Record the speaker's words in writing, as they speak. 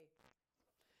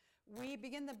We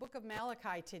begin the book of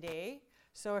Malachi today.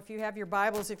 So if you have your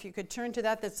Bibles, if you could turn to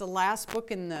that, that's the last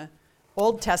book in the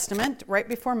Old Testament, right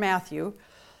before Matthew.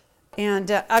 And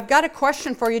I've got a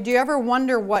question for you. Do you ever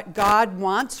wonder what God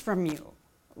wants from you?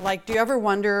 Like, do you ever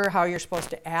wonder how you're supposed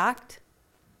to act?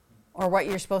 Or what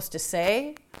you're supposed to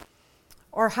say?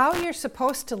 Or how you're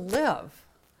supposed to live?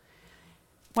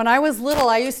 When I was little,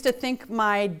 I used to think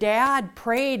my dad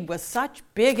prayed with such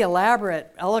big,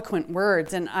 elaborate, eloquent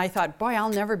words, and I thought, boy, I'll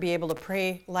never be able to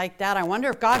pray like that. I wonder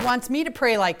if God wants me to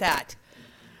pray like that.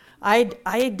 I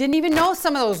didn't even know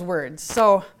some of those words,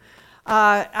 so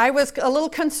I was a little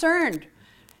concerned.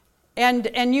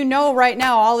 And you know right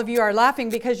now, all of you are laughing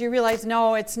because you realize,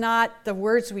 no, it's not the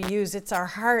words we use, it's our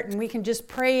heart, and we can just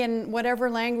pray in whatever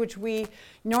language we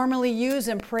normally use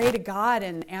and pray to God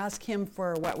and ask Him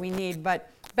for what we need. But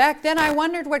back then I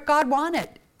wondered what God wanted.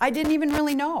 I didn't even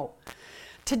really know.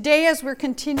 Today, as we're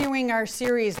continuing our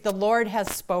series, The Lord Has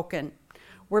Spoken,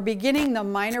 we're beginning the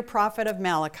minor prophet of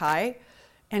Malachi,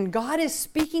 and God is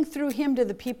speaking through him to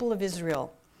the people of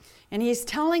Israel. And He's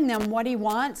telling them what He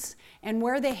wants and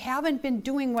where they haven't been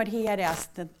doing what He had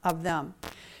asked of them.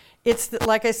 It's,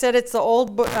 like I said, it's the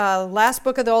last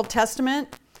book of the Old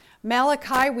Testament.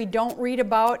 Malachi, we don't read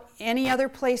about any other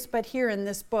place but here in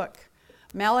this book.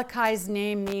 Malachi's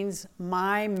name means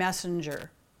my messenger.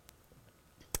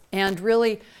 And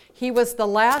really, he was the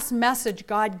last message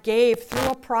God gave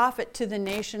through a prophet to the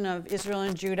nation of Israel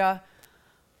and Judah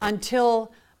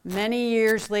until many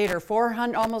years later,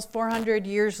 almost 400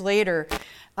 years later.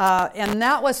 And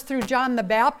that was through John the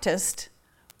Baptist,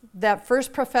 that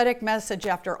first prophetic message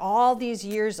after all these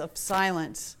years of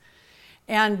silence.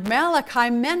 And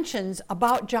Malachi mentions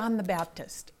about John the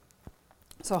Baptist.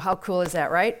 So how cool is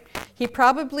that, right? He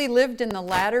probably lived in the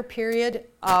latter period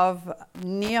of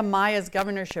Nehemiah's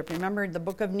governorship. Remember the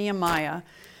book of Nehemiah?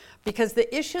 Because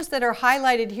the issues that are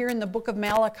highlighted here in the book of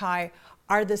Malachi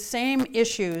are the same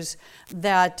issues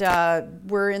that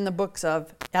were in the books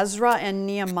of Ezra and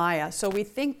Nehemiah. So we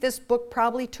think this book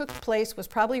was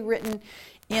probably written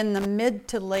in the mid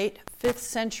to late 5th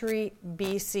century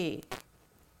BC.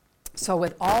 So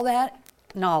with all that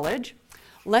knowledge,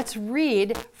 let's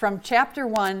read from chapter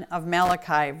 1 of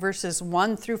Malachi, verses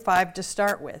 1 through 5 to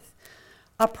start with.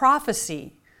 A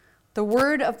prophecy, the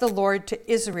word of the Lord to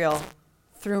Israel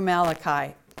through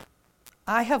Malachi.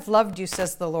 I have loved you,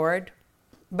 says the Lord.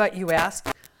 But you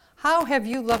ask, how have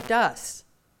you loved us?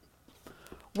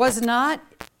 Was not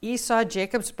Esau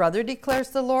Jacob's brother, declares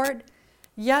the Lord?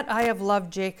 Yet I have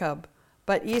loved Jacob,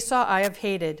 but Esau I have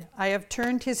hated. I have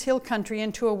turned his hill country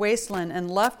into a wasteland and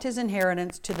left his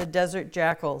inheritance to the desert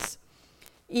jackals.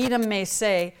 Edom may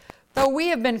say, though we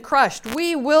have been crushed,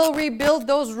 we will rebuild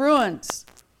those ruins.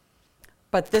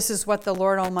 But this is what the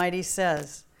Lord Almighty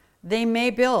says. They may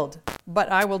build,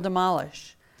 but I will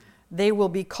demolish. They will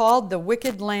be called the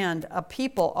wicked land, a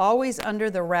people always under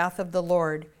the wrath of the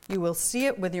Lord. You will see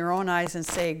it with your own eyes and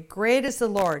say, great is the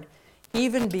Lord,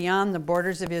 even beyond the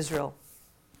borders of Israel.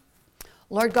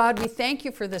 Lord God, we thank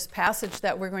you for this passage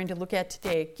that we're going to look at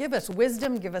today. Give us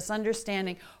wisdom, give us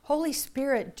understanding. Holy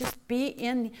Spirit, just be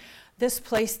in this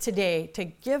place today to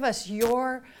give us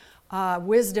your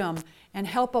wisdom and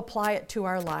help apply it to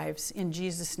our lives. In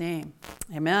Jesus' name,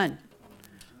 amen.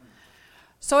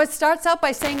 So it starts out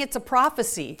by saying it's a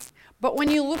prophecy. But when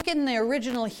you look in the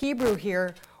original Hebrew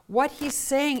here, what he's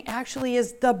saying actually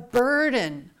is the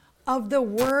burden of the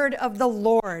word of the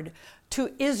Lord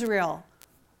to Israel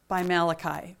by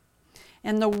Malachi.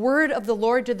 And the word of the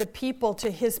Lord to the people,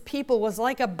 to his people, was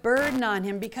like a burden on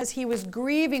him because he was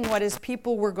grieving what his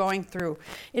people were going through.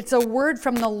 It's a word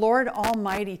from the Lord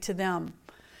Almighty to them.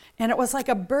 And it was like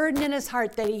a burden in his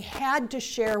heart that he had to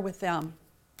share with them.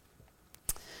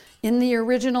 In the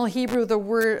original Hebrew, the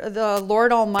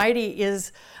Lord Almighty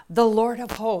is the Lord of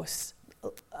hosts,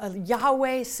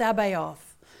 Yahweh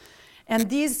Sabaoth. And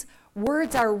these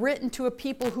words are written to a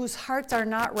people whose hearts are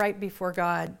not right before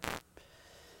God.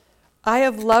 I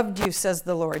have loved you, says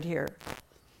the Lord here.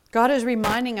 God is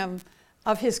reminding them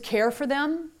of his care for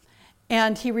them,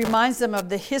 and he reminds them of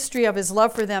the history of his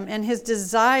love for them and his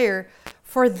desire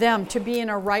for them to be in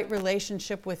a right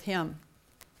relationship with him.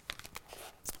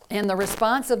 And the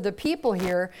response of the people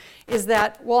here is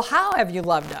that, well, how have you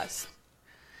loved us?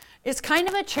 It's kind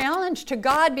of a challenge to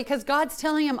God because God's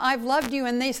telling him, I've loved you.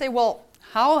 And they say, well,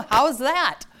 how's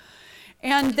that?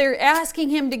 And they're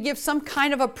asking him to give some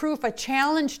kind of a proof, a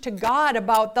challenge to God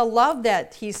about the love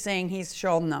that he's saying he's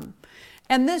shown them.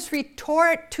 And this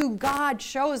retort to God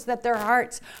shows that their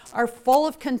hearts are full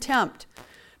of contempt.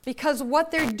 Because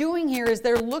what they're doing here is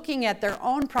they're looking at their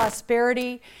own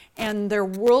prosperity and their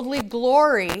worldly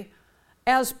glory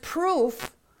as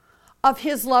proof of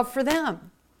his love for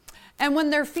them. And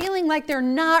when they're feeling like they're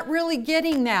not really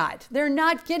getting that, they're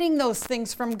not getting those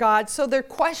things from God, so they're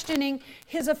questioning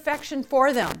his affection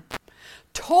for them,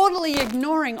 totally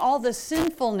ignoring all the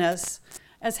sinfulness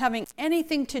as having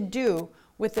anything to do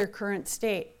with their current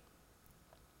state.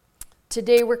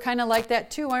 Today we're kind of like that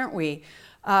too, aren't we?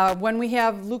 When we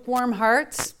have lukewarm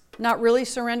hearts, not really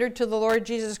surrendered to the Lord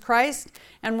Jesus Christ,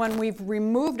 and when we've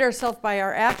removed ourselves by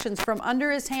our actions from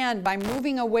under his hand by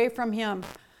moving away from him,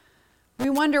 we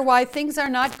wonder why things are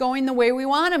not going the way we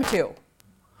want them to.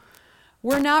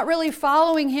 We're not really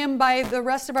following him by the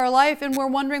rest of our life, and we're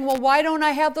wondering, well, why don't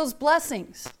I have those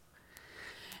blessings?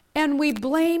 And we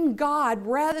blame God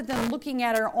rather than looking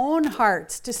at our own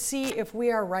hearts to see if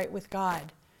we are right with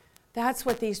God. That's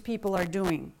what these people are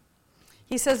doing.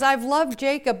 He says, I've loved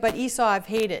Jacob, but Esau I've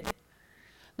hated.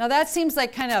 Now that seems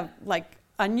like kind of like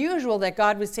unusual that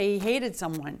God would say he hated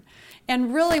someone.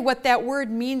 And really what that word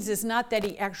means is not that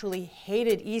he actually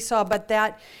hated Esau, but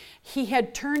that he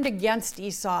had turned against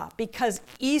Esau because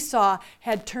Esau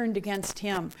had turned against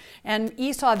him. And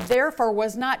Esau therefore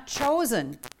was not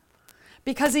chosen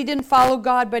because he didn't follow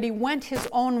God, but he went his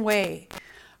own way.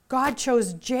 God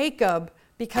chose Jacob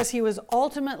because he was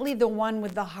ultimately the one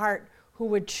with the heart who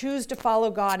would choose to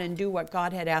follow God and do what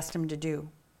God had asked him to do.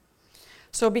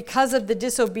 So because of the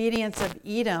disobedience of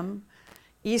Edom,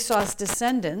 Esau's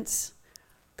descendants,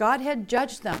 God had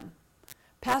judged them.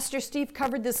 Pastor Steve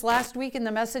covered this last week in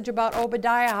the message about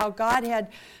Obadiah, how God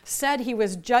had said he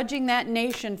was judging that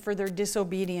nation for their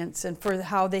disobedience and for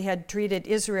how they had treated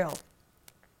Israel.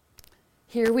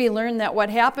 Here we learn that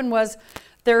what happened was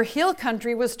their hill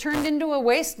country was turned into a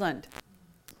wasteland,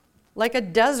 like a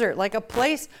desert, like a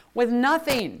place with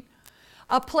nothing.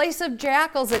 A place of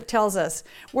jackals, it tells us,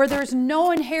 where there's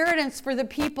no inheritance for the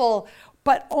people,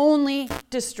 but only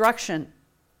destruction.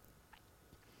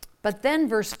 But then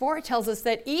verse 4 tells us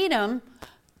that Edom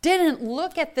didn't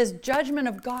look at this judgment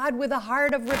of God with a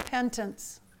heart of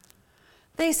repentance.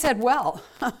 They said, well,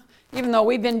 even though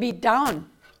we've been beat down,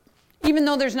 even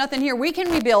though there's nothing here, we can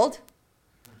rebuild.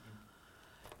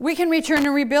 We can return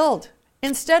and rebuild.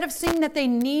 Instead of seeing that they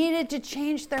needed to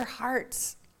change their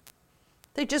hearts,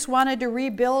 they just wanted to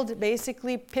rebuild,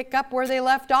 basically pick up where they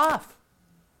left off.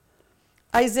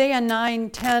 Isaiah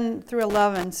 9:10 through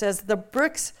 11 says, the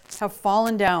bricks have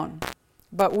fallen down,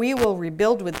 but we will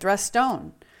rebuild with dressed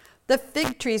stone. The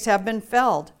fig trees have been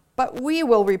felled, but we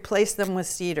will replace them with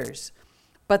cedars.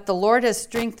 But the Lord has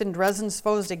strengthened Rezin's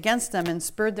foes against them and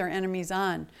spurred their enemies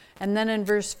on. And then in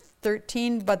verse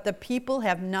 13, but the people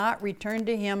have not returned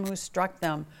to him who struck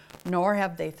them, nor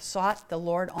have they sought the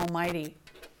Lord Almighty.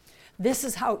 This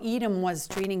is how Edom was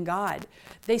treating God.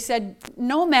 They said,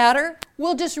 no matter,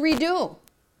 we'll just redo.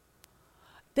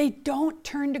 They don't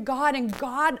turn to God, and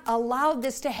God allowed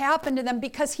this to happen to them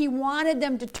because he wanted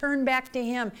them to turn back to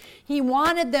him. He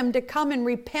wanted them to come and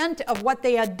repent of what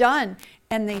they had done,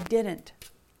 and they didn't.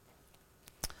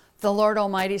 The Lord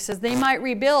Almighty says, they might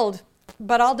rebuild,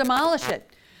 but I'll demolish it.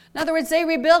 In other words, they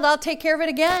rebuild, I'll take care of it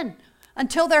again.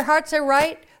 Until their hearts are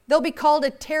right, they'll be called a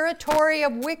territory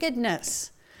of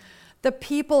wickedness. The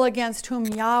people against whom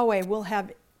Yahweh will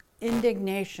have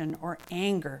indignation or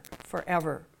anger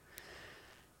forever.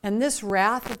 And this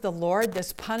wrath of the Lord,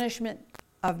 this punishment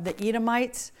of the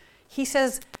Edomites, he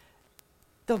says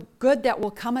the good that will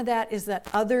come of that is that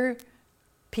other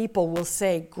people will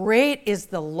say, great is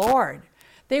the Lord.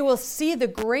 They will see the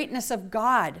greatness of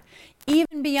God.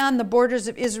 Even beyond the borders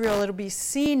of Israel, it'll be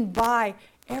seen by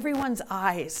everyone's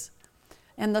eyes.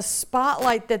 And the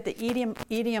spotlight that the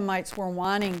Edomites were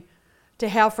wanting to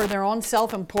have for their own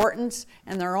self-importance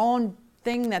and their own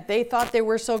thing that they thought they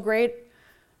were so great,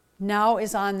 now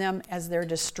is on them as they're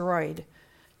destroyed,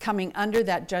 coming under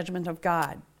that judgment of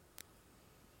God.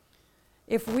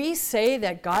 If we say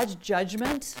that God's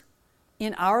judgment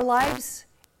in our lives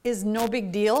is no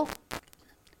big deal,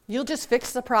 you'll just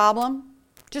fix the problem,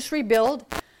 just rebuild.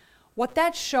 What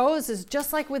that shows is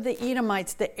just like with the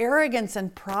Edomites, the arrogance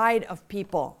and pride of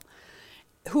people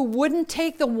who wouldn't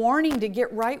take the warning to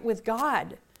get right with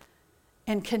God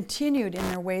and continued in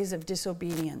their ways of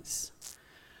disobedience.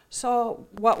 So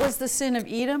what was the sin of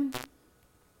Edom?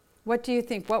 What do you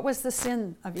think? What was the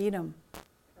sin of Edom?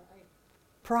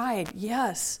 Pride,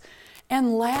 yes.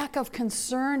 And lack of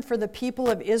concern for the people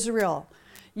of Israel.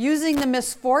 Using the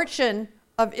misfortune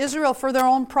of Israel for their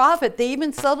own profit. They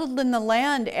even settled in the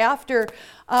land after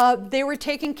they were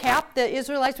taken captive. The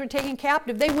Israelites were taken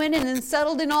captive. They went in and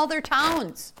settled in all their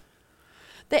towns.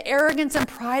 The arrogance and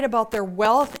pride about their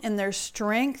wealth and their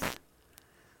strength.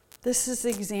 This is the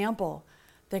example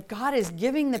that God is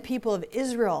giving the people of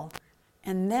Israel,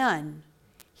 and then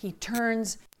he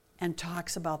turns and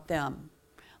talks about them.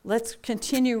 Let's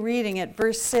continue reading at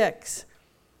verse 6.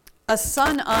 A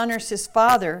son honors his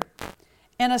father,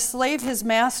 and a slave his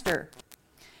master.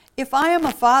 If I am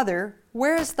a father,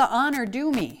 where is the honor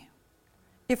due me?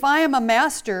 If I am a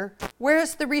master, where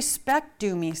is the respect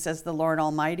due me, says the Lord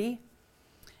Almighty?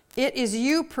 It is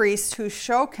you, priests, who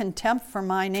show contempt for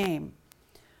my name.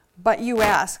 But you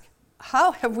ask,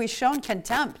 how have we shown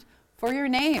contempt for your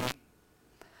name?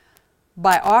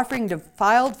 By offering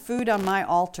defiled food on my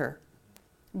altar.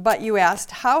 But you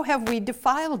asked, how have we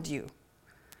defiled you?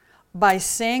 By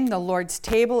saying the Lord's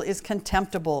table is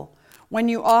contemptible. When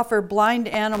you offer blind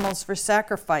animals for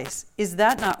sacrifice, is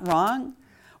that not wrong?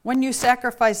 When you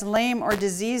sacrifice lame or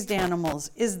diseased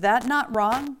animals, is that not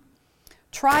wrong?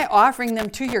 Try offering them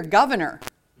to your governor.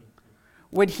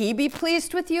 Would he be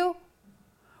pleased with you?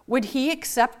 Would he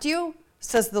accept you?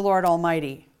 Says the Lord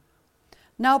Almighty.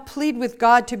 Now plead with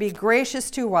God to be gracious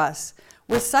to us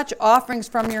with such offerings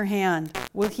from your hand.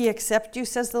 Will he accept you,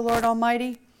 says the Lord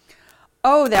Almighty?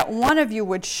 Oh, that one of you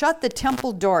would shut the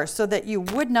temple door so that you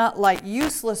would not light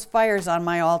useless fires on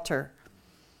my altar.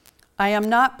 I am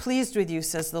not pleased with you,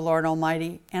 says the Lord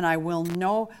Almighty, and I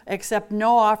will accept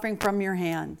no offering from your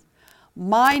hand.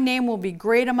 My name will be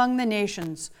great among the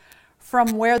nations,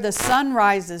 from where the sun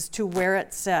rises to where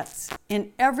it sets.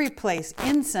 In every place,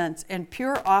 incense and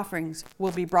pure offerings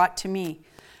will be brought to me,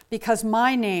 because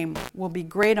my name will be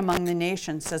great among the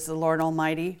nations, says the Lord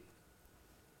Almighty.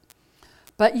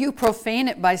 But you profane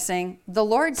it by saying, the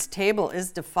Lord's table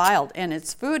is defiled and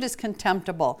its food is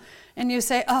contemptible. And you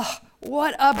say, oh,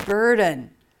 what a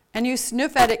burden. And you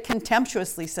sniff at it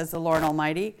contemptuously, says the Lord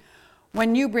Almighty.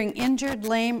 When you bring injured,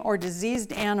 lame, or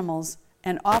diseased animals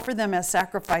and offer them as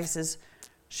sacrifices,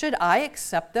 should I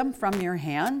accept them from your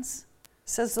hands,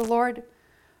 says the Lord?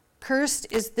 Cursed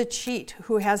is the cheat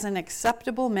who has an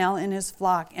acceptable male in his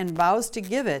flock and vows to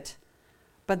give it,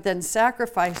 but then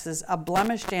sacrifices a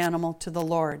blemished animal to the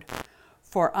Lord.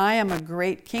 For I am a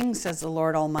great king, says the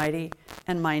Lord Almighty,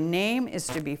 and my name is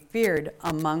to be feared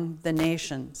among the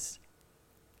nations.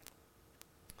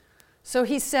 So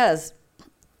he says,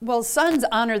 well, sons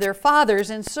honor their fathers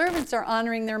and servants are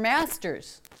honoring their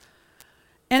masters.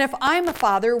 And if I'm a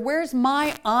father, where's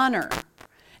my honor?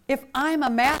 If I'm a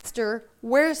master,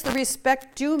 where's the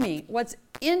respect due me? What's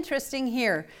interesting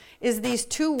here is these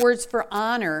two words for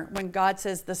honor when God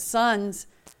says the sons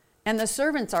and the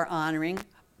servants are honoring,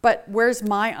 but where's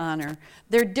my honor?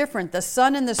 They're different. The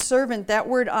son and the servant, that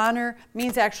word honor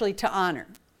means actually to honor,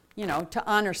 to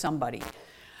honor somebody.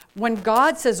 When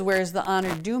God says, where's the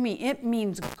honor due me, it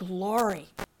means glory.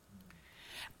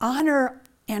 Honor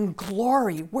and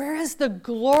glory. Where is the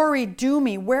glory due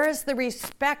me? Where is the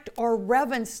respect or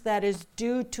reverence that is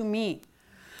due to me?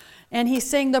 And he's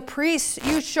saying, the priests,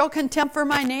 you show contempt for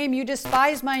my name. You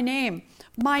despise my name,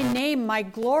 my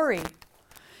glory.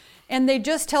 And they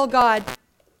just tell God,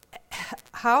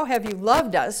 how have you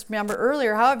loved us? Remember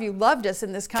earlier, how have you loved us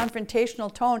in this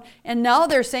confrontational tone? And now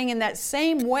they're saying in that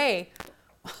same way,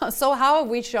 so how have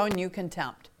we shown you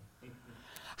contempt?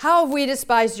 How have we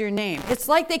despised your name? It's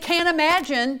like they can't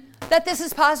imagine that this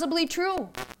is possibly true.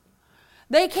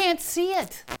 They can't see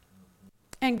it.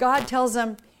 And God tells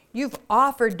them, you've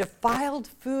offered defiled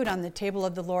food on the table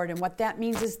of the Lord. And what that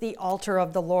means is the altar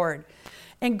of the Lord.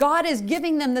 And God is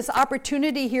giving them this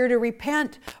opportunity here to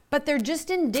repent, but they're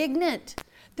just indignant.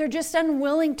 They're just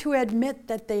unwilling to admit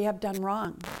that they have done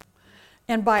wrong.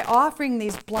 And by offering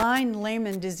these blind, lame,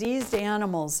 and diseased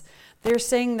animals, they're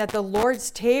saying that the Lord's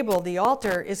table, the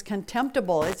altar, is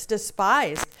contemptible. It's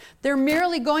despised. They're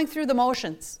merely going through the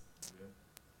motions.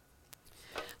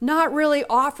 Not really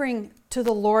offering to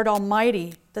the Lord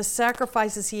Almighty the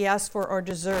sacrifices he asks for or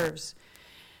deserves.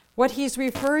 What he's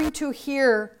referring to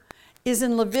here is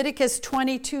in Leviticus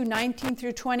 22, 19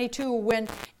 through 22, when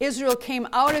Israel came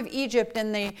out of Egypt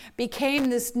and they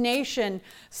became this nation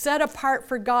set apart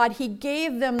for God. He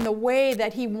gave them the way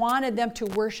that he wanted them to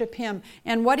worship him.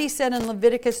 And what he said in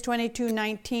Leviticus 22,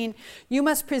 19, you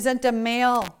must present a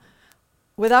male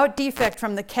without defect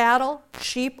from the cattle,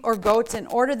 sheep, or goats in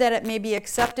order that it may be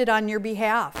accepted on your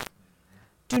behalf.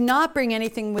 Do not bring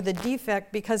anything with a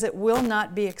defect because it will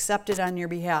not be accepted on your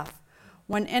behalf.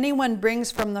 When anyone brings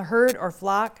from the herd or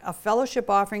flock a fellowship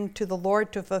offering to the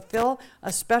Lord to fulfill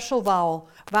a special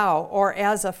vow, or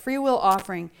as a freewill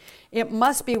offering, it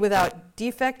must be without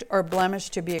defect or blemish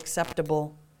to be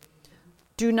acceptable.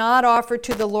 Do not offer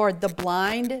to the Lord the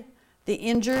blind, the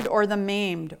injured, or the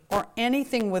maimed, or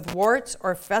anything with warts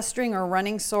or festering or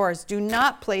running sores. Do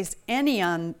not place any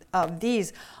of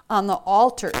these on the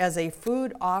altar as a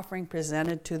food offering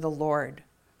presented to the Lord.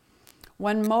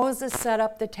 When Moses set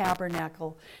up the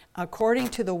tabernacle, according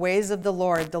to the ways of the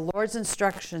Lord's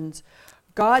instructions,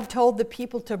 God told the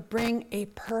people to bring a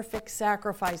perfect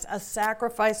sacrifice, a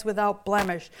sacrifice without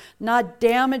blemish, not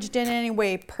damaged in any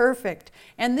way, perfect.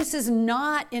 And this is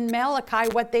not in Malachi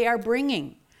what they are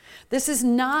bringing. This is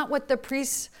not what the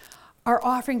priests are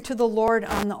offering to the Lord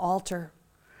on the altar.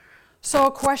 So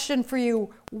a question for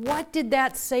you, what did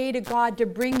that say to God to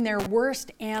bring their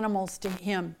worst animals to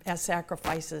him as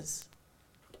sacrifices?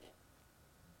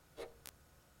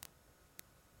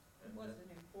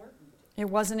 It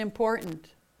wasn't important.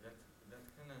 That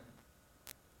kind of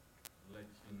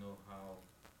lets you know how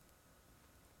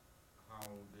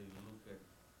they look at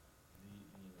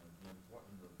the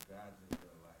importance of God in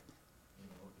their life.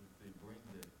 If they bring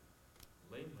the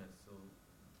lameness, so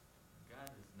God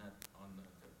is not on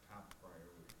the top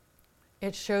priority.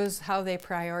 It shows how they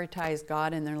prioritize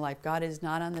God in their life. God is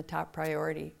not on the top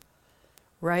priority,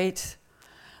 right?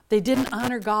 They didn't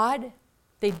honor God.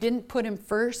 They didn't put him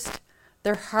first.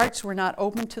 Their hearts were not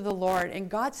open to the Lord. And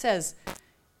God says,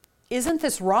 isn't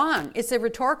this wrong? It's a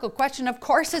rhetorical question. Of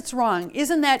course it's wrong.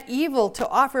 Isn't that evil to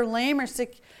offer lame or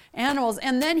sick animals?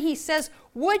 And then he says,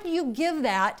 would you give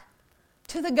that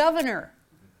to the governor?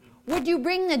 Would you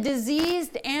bring a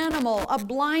diseased animal, a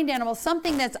blind animal,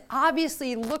 something that's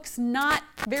obviously looks not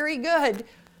very good,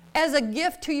 as a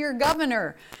gift to your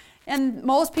governor? And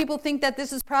most people think that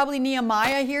this is probably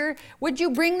Nehemiah here. Would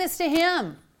you bring this to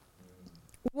him?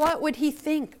 What would he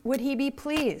think? Would he be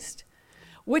pleased?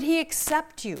 Would he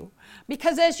accept you?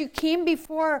 Because as you came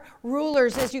before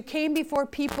rulers, as you came before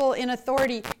people in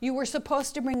authority, you were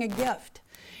supposed to bring a gift.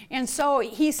 And so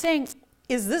he's saying,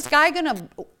 is this guy going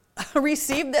to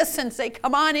receive this and say,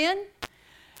 come on in?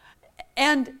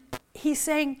 And he's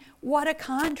saying, what a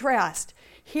contrast.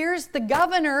 Here's the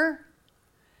governor,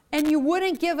 and you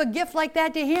wouldn't give a gift like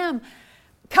that to him,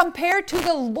 compared to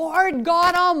the Lord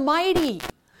God Almighty,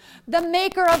 the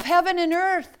maker of heaven and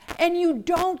earth, and you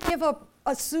don't give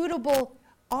a suitable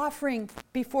offering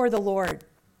before the Lord.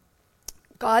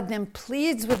 God then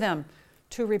pleads with them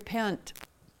to repent,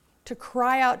 to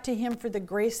cry out to him for the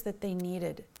grace that they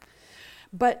needed.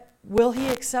 But will he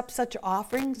accept such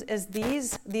offerings as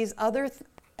these other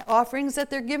offerings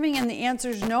that they're giving? And the answer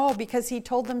is no, because he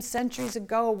told them centuries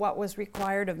ago what was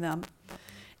required of them.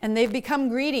 And they've become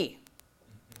greedy.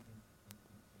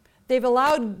 They've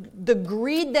allowed the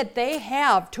greed that they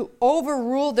have to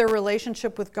overrule their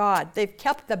relationship with God. They've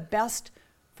kept the best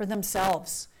for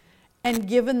themselves and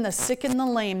given the sick and the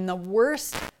lame, the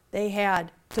worst they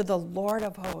had, to the Lord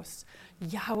of hosts,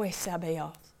 Yahweh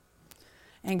Sabaoth.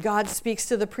 And God speaks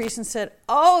to the priest and said,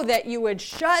 oh, that you would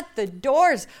shut the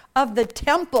doors of the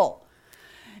temple.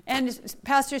 And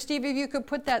Pastor Steve, if you could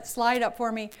put that slide up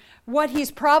for me. What he's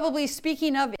probably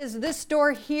speaking of is this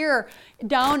door here.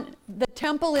 Down, the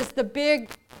temple is the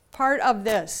big part of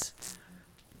this.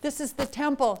 This is the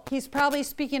temple. He's probably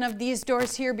speaking of these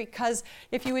doors here, because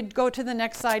if you would go to the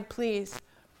next slide, please.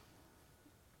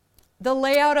 The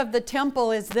layout of the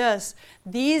temple is this.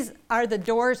 These are the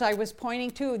doors I was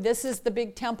pointing to. This is the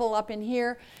big temple up in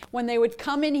here. When they would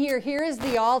come in here, here is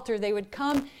the altar. They would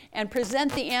come and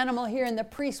present the animal here, and the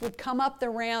priest would come up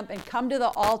the ramp and come to the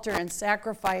altar and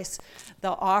sacrifice the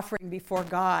offering before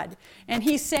God. And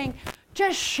he's saying,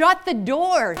 just shut the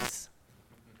doors.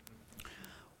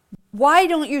 Why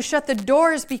don't you shut the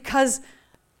doors? Because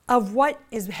of what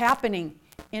is happening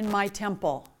in my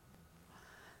temple.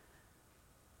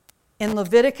 In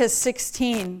Leviticus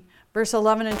 16, verse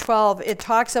 11 and 12, it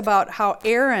talks about how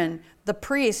Aaron, the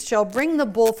priest, shall bring the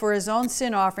bull for his own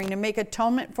sin offering to make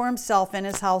atonement for himself and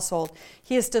his household.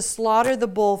 He is to slaughter the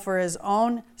bull for his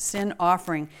own sin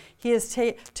offering. He is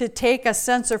to take a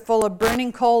censer full of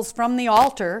burning coals from the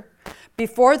altar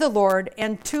before the Lord,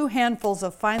 and 2 handfuls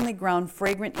of finely ground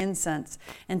fragrant incense,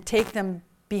 and take them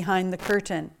behind the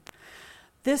curtain.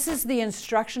 This is the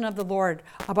instruction of the Lord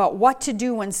about what to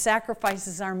do when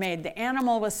sacrifices are made. The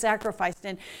animal was sacrificed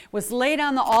and was laid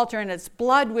on the altar, and its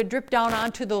blood would drip down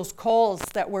onto those coals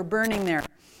that were burning there.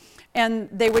 And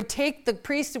they would take, the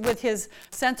priest with his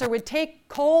censer would take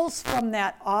coals from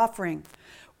that offering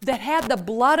that had the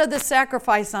blood of the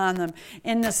sacrifice on them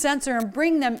in the censer, and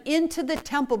bring them into the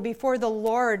temple before the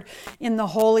Lord in the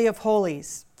Holy of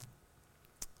Holies.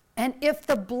 And if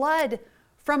the blood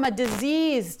from a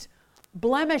diseased,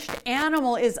 blemished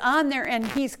animal is on there, and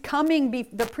he's coming,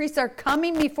 the priests are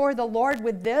coming before the Lord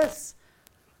with this,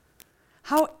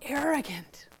 how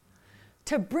arrogant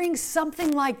to bring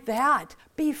something like that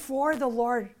before the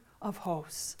Lord of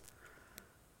hosts.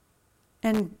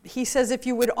 And he says, if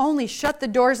you would only shut the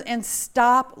doors and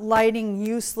stop lighting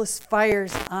useless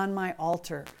fires on my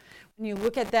altar. When you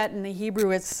look at that in the Hebrew,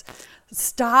 it's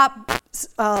stop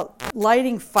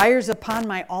lighting fires upon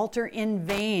my altar in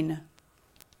vain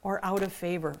or out of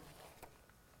favor.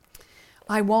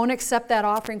 I won't accept that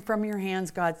offering from your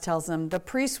hands, God tells them. The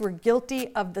priests were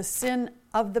guilty of the sin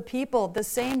of the people. The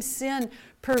same sin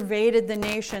pervaded the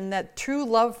nation, that true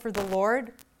love for the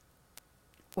Lord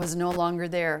was no longer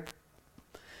there.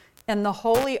 And the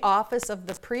holy office of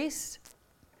the priest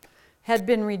had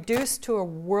been reduced to a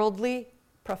worldly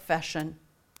profession,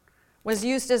 was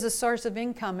used as a source of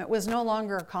income. It was no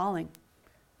longer a calling.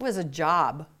 It was a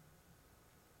job.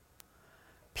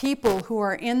 People who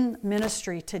are in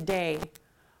ministry today,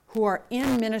 who are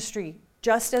in ministry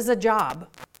just as a job,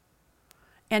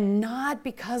 and not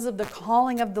because of the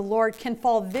calling of the Lord, can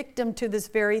fall victim to this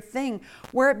very thing,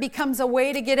 where it becomes a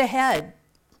way to get ahead,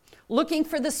 looking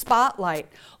for the spotlight,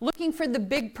 looking for the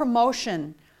big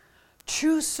promotion.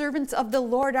 True servants of the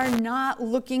Lord are not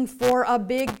looking for a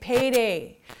big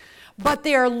payday, but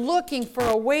they are looking for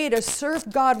a way to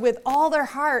serve God with all their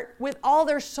heart, with all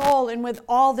their soul, and with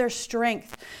all their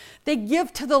strength. They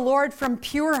give to the Lord from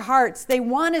pure hearts. They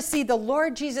want to see the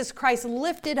Lord Jesus Christ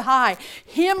lifted high,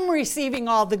 Him receiving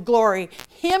all the glory,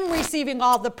 Him receiving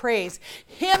all the praise,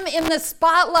 Him in the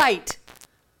spotlight,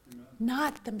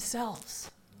 not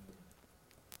themselves.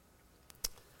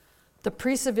 The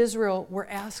priests of Israel were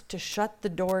asked to shut the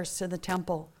doors to the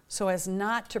temple so as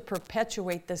not to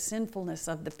perpetuate the sinfulness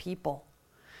of the people,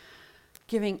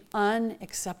 giving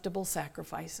unacceptable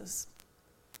sacrifices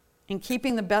and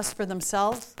keeping the best for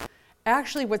themselves.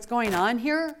 Actually, what's going on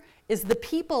here is the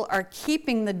people are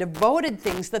keeping the devoted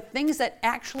things, the things that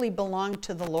actually belong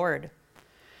to the Lord.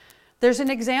 There's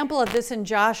an example of this in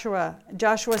Joshua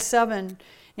 7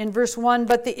 in verse 1.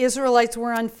 But the Israelites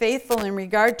were unfaithful in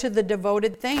regard to the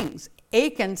devoted things.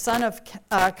 Achan, son of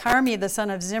Carmi, the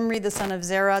son of Zimri, the son of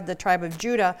Zerah, the tribe of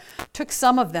Judah, took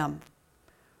some of them.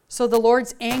 So the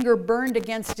Lord's anger burned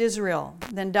against Israel.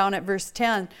 Then down at verse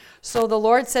 10, so the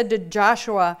Lord said to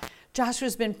Joshua,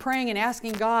 Joshua's been praying and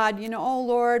asking God, oh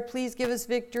Lord, please give us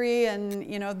victory. And,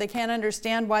 they can't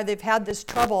understand why they've had this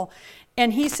trouble.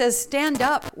 And he says, stand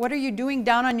up. What are you doing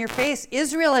down on your face?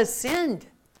 Israel has sinned.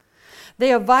 They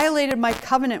have violated my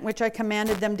covenant, which I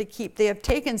commanded them to keep. They have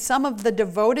taken some of the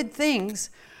devoted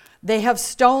things. They have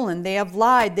stolen. They have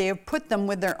lied. They have put them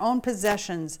with their own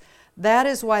possessions. That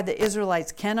is why the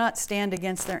Israelites cannot stand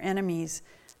against their enemies.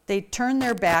 They turn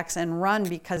their backs and run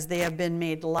because they have been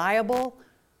made liable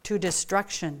to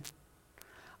destruction.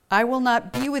 I will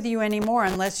not be with you anymore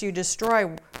unless you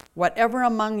destroy whatever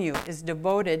among you is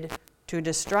devoted to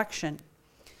destruction.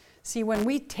 See, when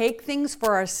we take things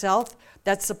for ourselves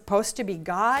that's supposed to be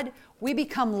God, we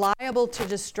become liable to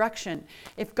destruction.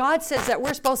 If God says that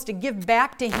we're supposed to give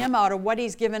back to Him out of what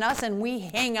He's given us and we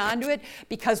hang on to it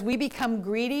because we become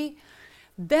greedy,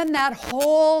 then that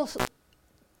whole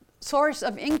source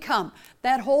of income,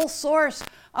 that whole source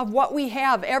of what we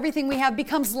have, everything we have,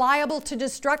 becomes liable to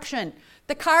destruction.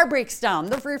 The car breaks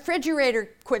down, the refrigerator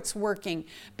quits working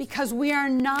because we are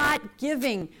not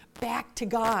giving back to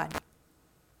God.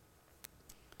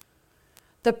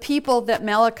 The people that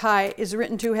Malachi is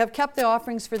written to have kept the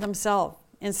offerings for themselves.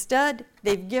 Instead,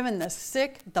 they've given the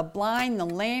sick, the blind, the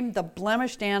lame, the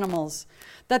blemished animals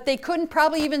that they couldn't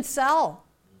probably even sell.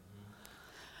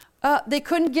 They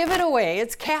couldn't give it away.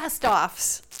 It's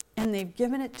cast-offs. And they've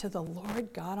given it to the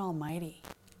Lord God Almighty.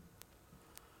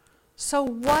 So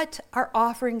what are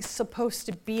offerings supposed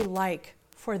to be like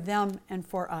for them and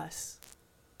for us?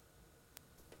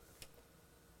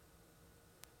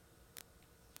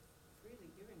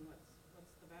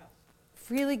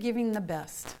 Freely giving the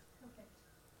best.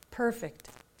 Perfect.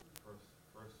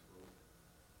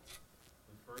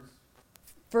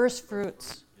 First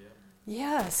fruits.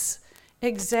 Yes,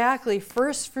 exactly.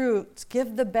 First fruits.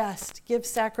 Give the best. Give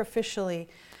sacrificially.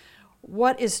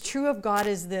 What is true of God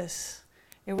is this.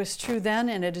 It was true then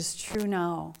and it is true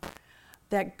now.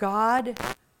 That God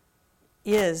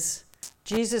is,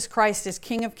 Jesus Christ is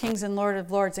King of Kings and Lord of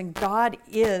Lords, and God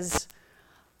is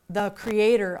the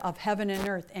creator of heaven and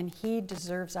earth, and He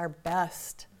deserves our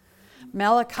best.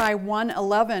 Malachi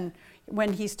 1:11,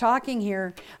 when he's talking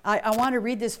here, I want to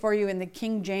read this for you in the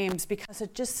King James because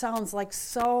it just sounds like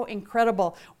so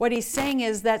incredible. What he's saying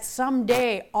is that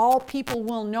someday all people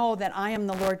will know that I am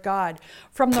the Lord God.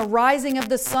 From the rising of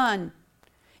the sun,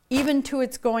 even to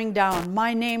its going down,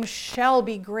 my name shall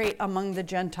be great among the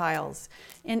Gentiles.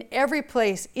 In every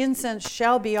place incense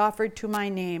shall be offered to my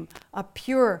name, a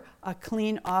pure, a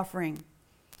clean offering.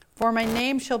 For my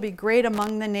name shall be great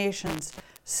among the nations,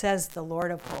 says the Lord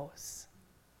of hosts.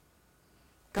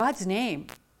 God's name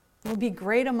will be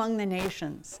great among the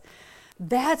nations.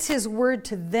 That's His word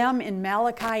to them in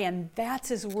Malachi, and that's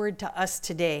His word to us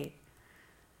today.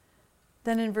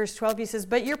 Then in verse 12 he says,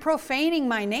 but you're profaning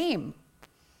my name.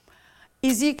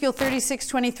 Ezekiel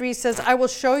 36:23 says, I will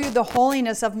show you the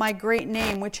holiness of my great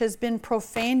name, which has been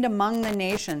profaned among the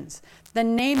nations. The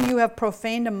name you have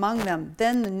profaned among them.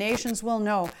 Then the nations will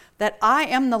know that I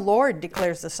am the Lord,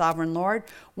 declares the sovereign Lord,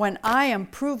 when I am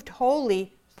proved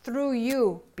holy through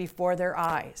you before their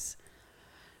eyes.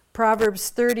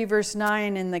 Proverbs 30 verse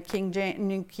 9 in the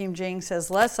New King James says,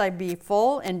 lest I be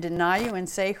full and deny you and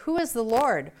say, who is the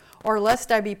Lord? Or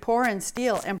lest I be poor and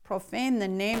steal and profane the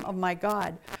name of my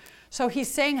God. So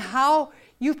he's saying how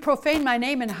you've profaned my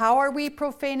name. And how are we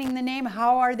profaning the name?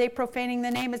 How are they profaning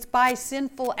the name? It's by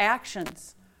sinful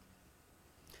actions.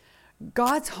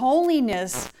 God's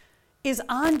holiness is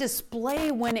on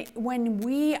display when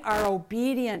we are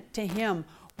obedient to him,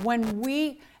 when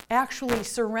we actually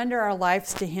surrender our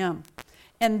lives to him.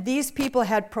 And these people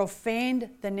had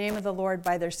profaned the name of the Lord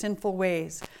by their sinful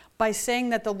ways, by saying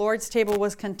that the Lord's table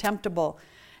was contemptible.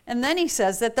 And then he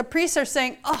says that the priests are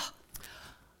saying, oh,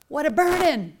 what a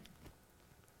burden.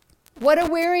 What a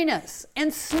weariness.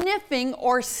 And sniffing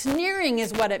or sneering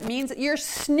is what it means. You're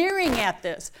sneering at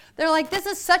this. They're like, this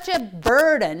is such a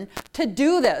burden to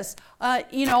do this.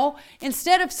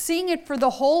 Instead of seeing it for the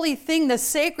holy thing, the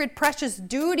sacred, precious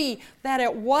duty that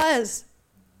it was,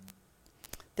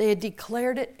 they had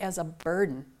declared it as a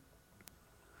burden.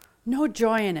 No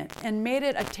joy in it, and made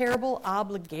it a terrible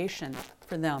obligation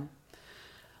for them.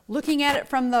 Looking at it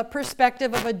from the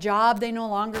perspective of a job they no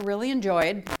longer really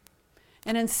enjoyed,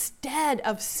 and instead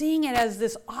of seeing it as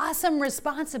this awesome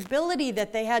responsibility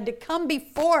that they had to come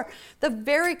before the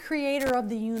very creator of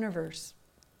the universe,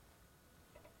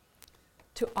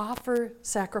 to offer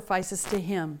sacrifices to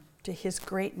him, to his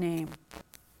great name.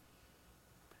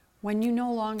 When you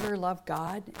no longer love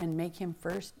God and make him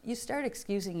first, you start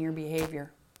excusing your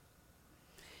behavior.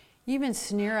 You even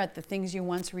sneer at the things you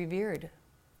once revered.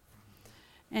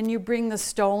 And you bring the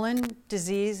stolen,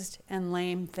 diseased, and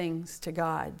lame things to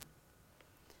God.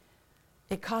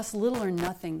 It costs little or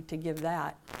nothing to give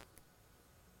that.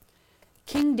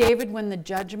 King David, when the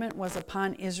judgment was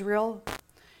upon Israel,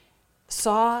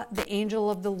 saw the angel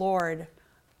of the Lord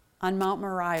on Mount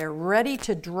Moriah, ready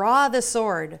to draw the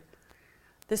sword.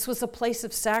 This was a place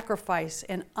of sacrifice,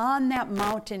 and on that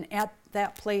mountain, at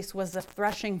that place, was a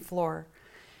threshing floor.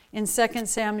 In 2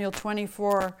 Samuel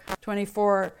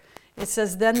 24, it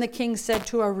says, then the king said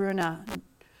to Araunah,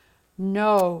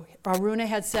 no. Araunah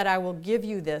had said, I will give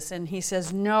you this. And he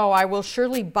says, no, I will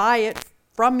surely buy it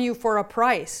from you for a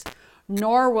price.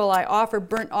 Nor will I offer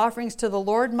burnt offerings to the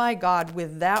Lord my God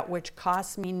with that which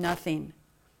costs me nothing.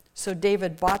 So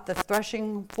David bought the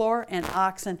threshing floor and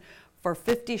oxen for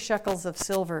 50 shekels of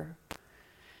silver.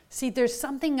 See, there's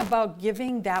something about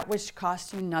giving that which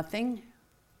costs you nothing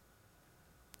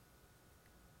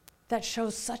that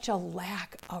shows such a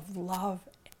lack of love,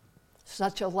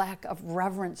 such a lack of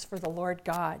reverence for the Lord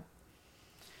God.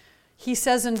 He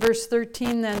says in verse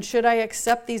 13, then, should I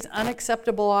accept these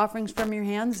unacceptable offerings from your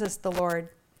hands, says the Lord?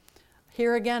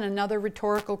 Here again, another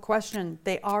rhetorical question.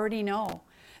 They already know.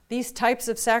 These types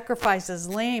of sacrifices,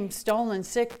 lame, stolen,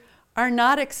 sick, are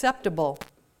not acceptable.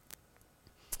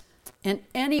 And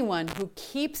anyone who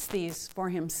keeps these for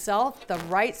himself, the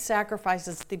right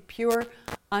sacrifices, the pure,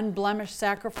 unblemished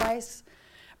sacrifice,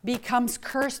 becomes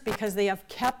cursed because they have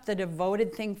kept the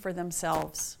devoted thing for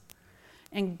themselves.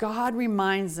 And God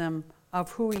reminds them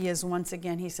of who he is once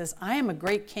again. He says, I am a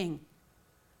great king,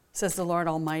 says the Lord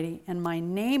Almighty, and my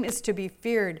name is to be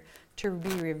feared, to be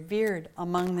revered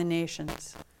among the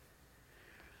nations.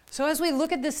 So as we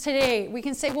look at this today, we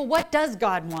can say, well, what does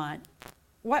God want?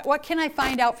 What can I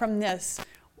find out from this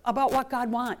about what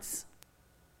God wants?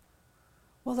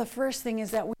 Well, the first thing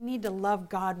is that we need to love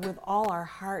God with all our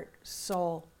heart,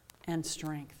 soul, and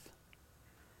strength.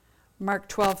 Mark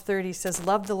 12:30 says,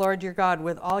 love the Lord your God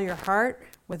with all your heart,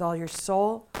 with all your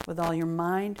soul, with all your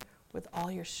mind, with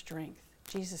all your strength.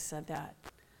 Jesus said that.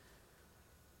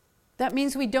 That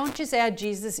means we don't just add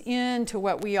Jesus into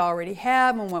what we already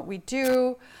have and what we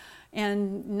do,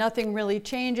 and nothing really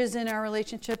changes in our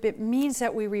relationship. It means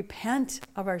that we repent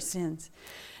of our sins.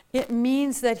 It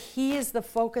means that he is the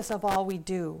focus of all we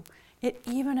do. It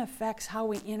even affects how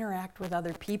we interact with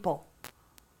other people.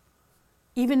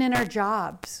 Even in our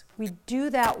jobs, we do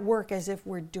that work as if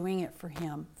we're doing it for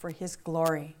him, for his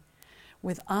glory,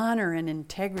 with honor and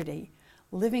integrity,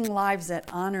 living lives that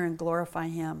honor and glorify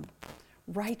him,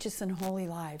 righteous and holy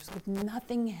lives with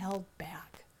nothing held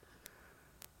back,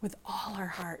 with all our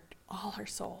heart, all our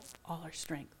soul, all our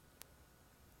strength.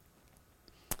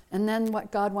 And then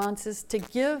what God wants is to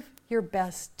give your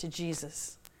best to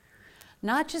Jesus.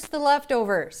 Not just the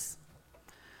leftovers,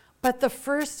 But the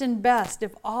first and best,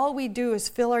 if all we do is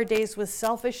fill our days with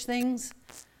selfish things,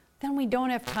 then we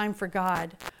don't have time for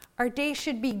God. Our day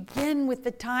should begin with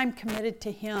the time committed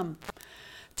to Him,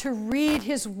 to read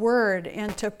His Word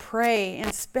and to pray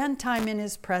and spend time in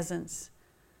His presence,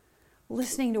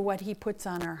 listening to what He puts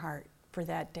on our heart for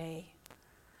that day.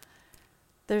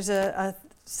 There's a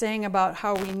saying about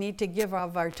how we need to give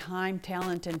of our time,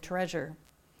 talent, and treasure.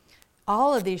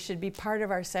 All of these should be part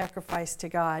of our sacrifice to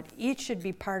God. Each should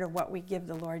be part of what we give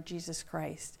the Lord Jesus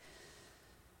Christ.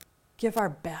 Give our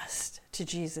best to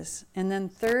Jesus. And then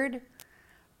third,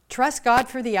 trust God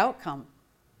for the outcome.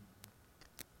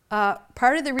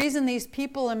 Part of the reason these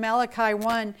people in Malachi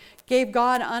 1 gave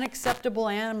God unacceptable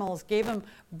animals, gave Him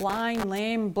blind,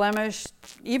 lame, blemished,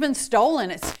 even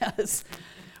stolen, it says,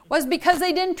 was because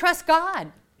they didn't trust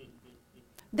God.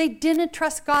 They didn't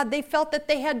trust God. They felt that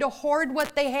they had to hoard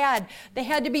what they had. They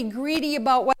had to be greedy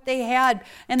about what they had,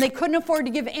 and they couldn't afford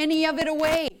to give any of it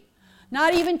away,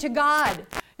 not even to God.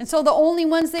 And so the only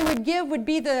ones they would give would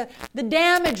be the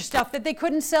damaged stuff that they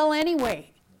couldn't sell anyway.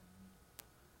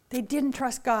 They didn't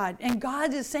trust God. And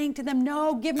God is saying to them,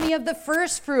 no, give me of the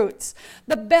first fruits,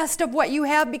 the best of what you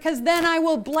have, because then I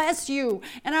will bless you,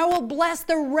 and I will bless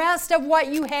the rest of what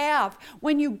you have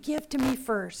when you give to me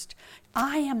first.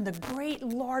 I am the great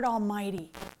Lord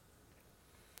Almighty.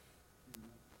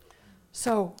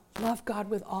 So love God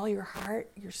with all your heart,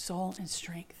 your soul, and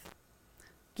strength.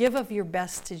 Give of your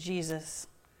best to Jesus.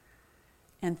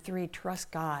 And 3,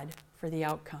 trust God for the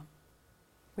outcome.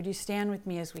 Would you stand with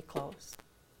me as we close?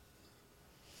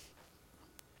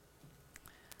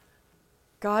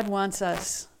 God wants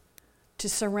us to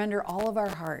surrender all of our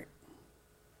heart,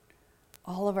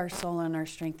 all of our soul and our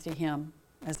strength to Him,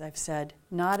 as I've said,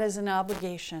 not as an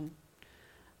obligation,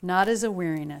 not as a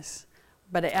weariness,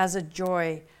 but as a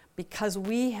joy, because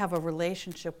we have a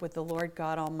relationship with the Lord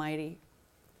God Almighty.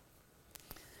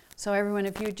 So everyone,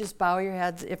 if you just bow your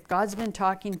heads, if God's been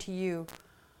talking to you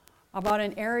about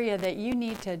an area that you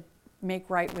need to make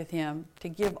right with Him, to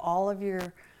give all of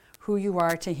your who you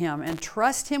are to Him and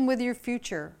trust Him with your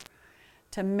future,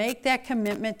 to make that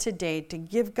commitment today to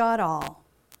give God all.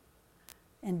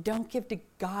 And don't give to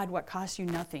God what costs you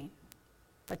nothing,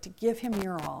 but to give Him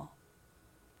your all.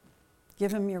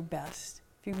 Give Him your best.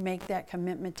 If you make that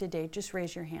commitment today, just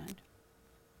raise your hand.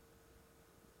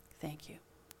 Thank you.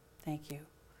 Thank you.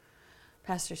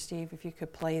 Pastor Steve, if you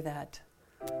could play that.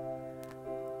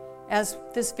 As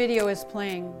this video is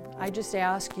playing, I just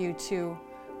ask you to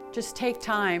just take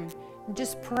time and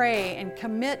just pray and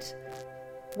commit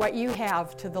what you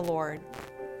have to the Lord.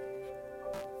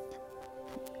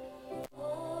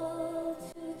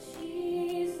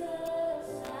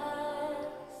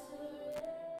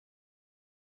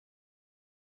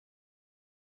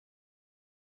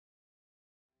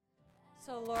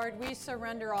 So Lord, we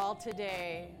surrender all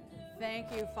today.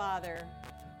 Thank you, Father,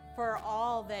 for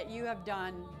all that you have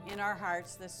done in our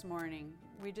hearts this morning.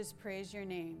 We just praise your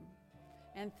name.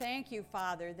 And thank you,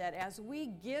 Father, that as we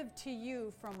give to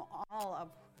you from all of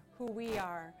who we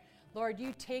are, Lord,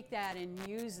 you take that and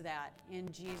use that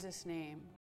in Jesus' name.